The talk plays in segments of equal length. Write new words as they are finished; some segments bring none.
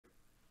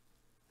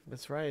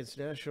That's right. It's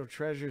National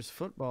Treasures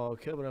football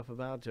coming up,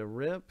 about to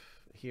rip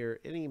here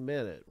any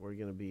minute. We're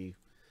going to be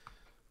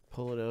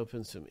pulling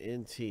open some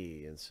NT.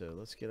 And so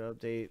let's get an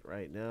update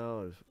right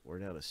now. We're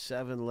down to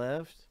 7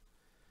 left.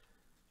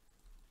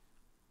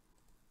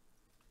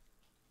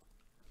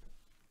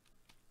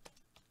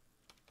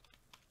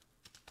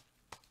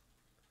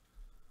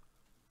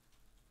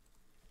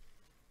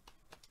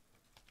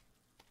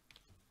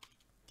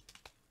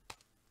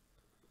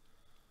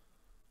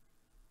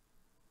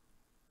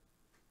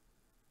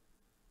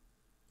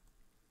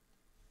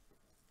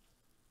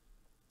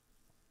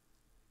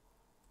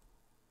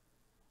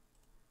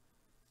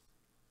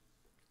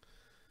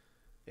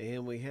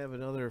 And we have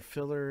another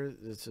filler.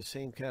 It's the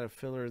same kind of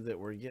filler that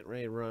we're getting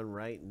ready to run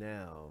right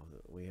now.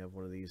 We have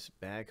one of these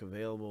back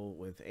available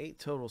with 8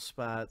 total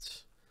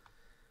spots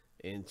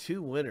and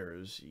 2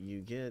 winners. You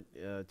get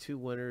 2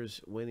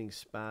 winners winning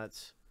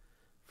spots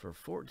for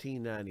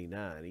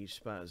 $14.99. Each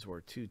spot is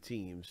worth 2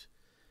 teams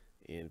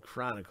in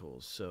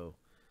Chronicles. So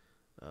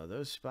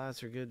those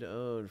spots are good to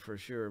own for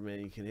sure,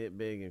 man. You can hit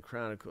big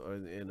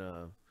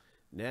in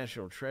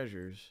National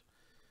Treasures.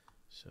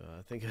 So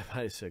I think I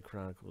might have said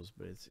Chronicles,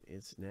 but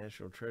it's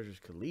National Treasures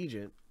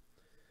Collegiate.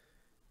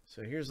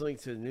 So here's a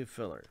link to the new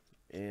filler.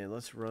 And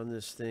let's run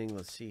this thing.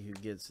 Let's see who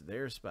gets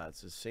their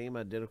spots. The same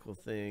identical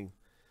thing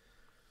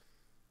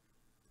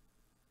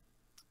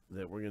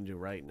that we're going to do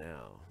right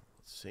now.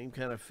 Same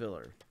kind of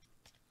filler.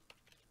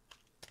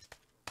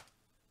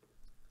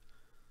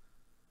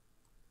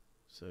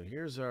 So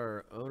here's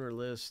our owner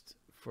list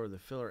for the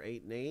filler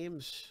 8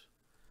 names.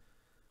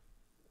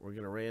 We're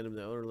going to random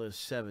the owner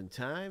list 7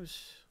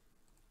 times.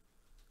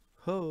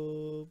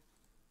 Hope.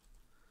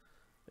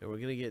 And we're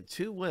going to get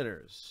 2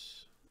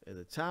 winners at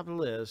the top of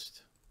the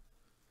list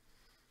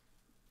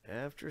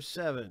after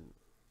 7.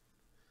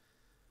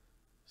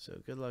 So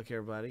good luck,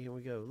 everybody. Here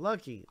we go.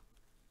 Lucky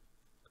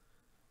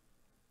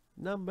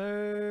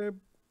number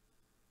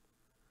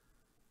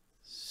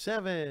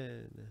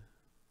 7.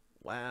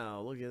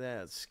 Wow, look at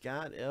that.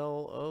 Scott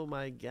L. Oh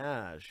my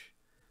gosh.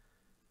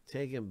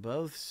 Taking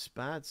both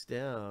spots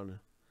down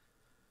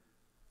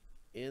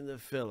in the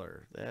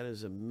filler. That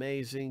is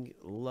amazing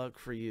luck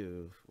for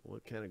you.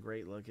 What kind of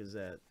great luck is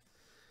that?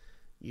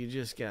 You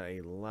just got a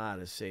lot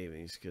of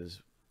savings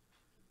because,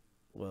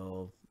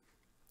 well,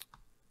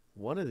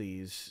 one of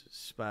these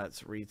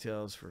spots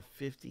retails for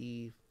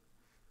 50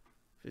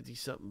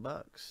 something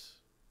bucks.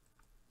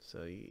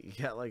 So you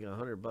got like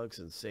 $100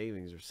 in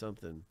savings or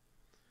something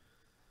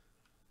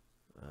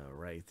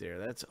right there.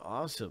 That's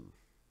awesome.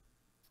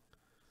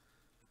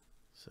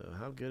 So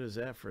how good is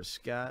that for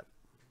Scott?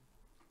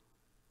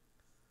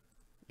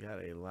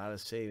 Got a lot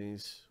of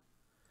savings.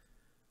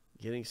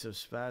 Getting some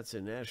spots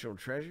in National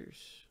Treasures.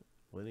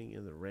 Winning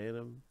in the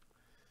random.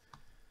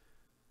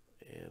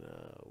 And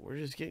we're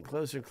just getting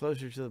closer and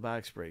closer to the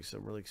box break. So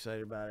I'm really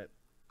excited about it.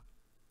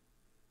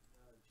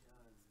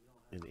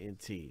 And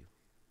NT.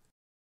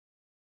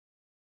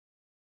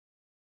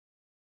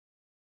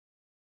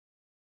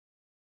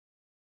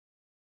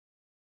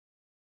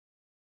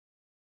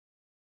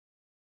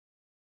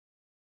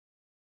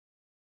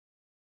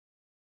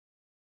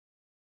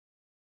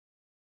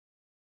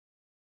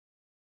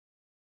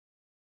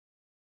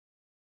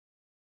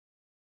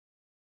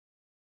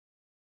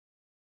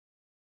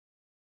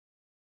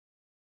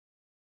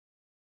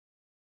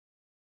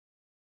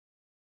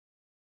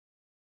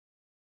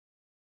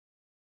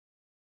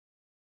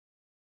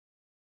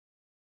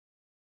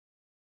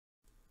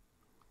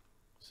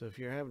 So if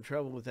you're having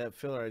trouble with that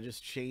filler, I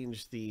just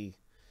changed the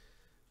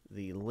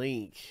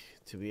link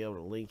to be able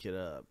to link it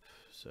up.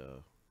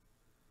 So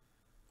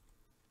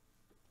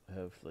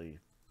hopefully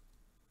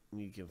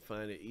you can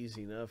find it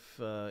easy enough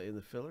in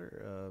the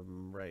filler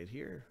right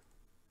here.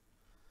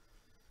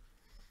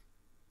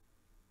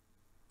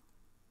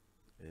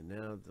 And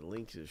now the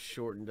link is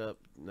shortened up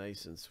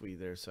nice and sweet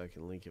there, so I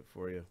can link it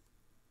for you.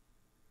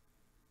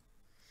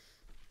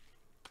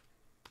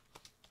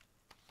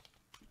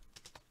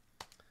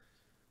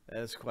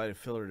 That's quite a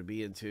filler to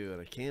be into,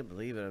 and I can't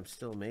believe it. I'm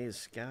still amazed.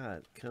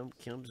 Scott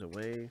comes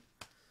away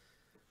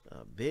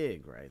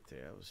big right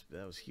there.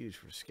 That was huge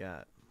for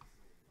Scott.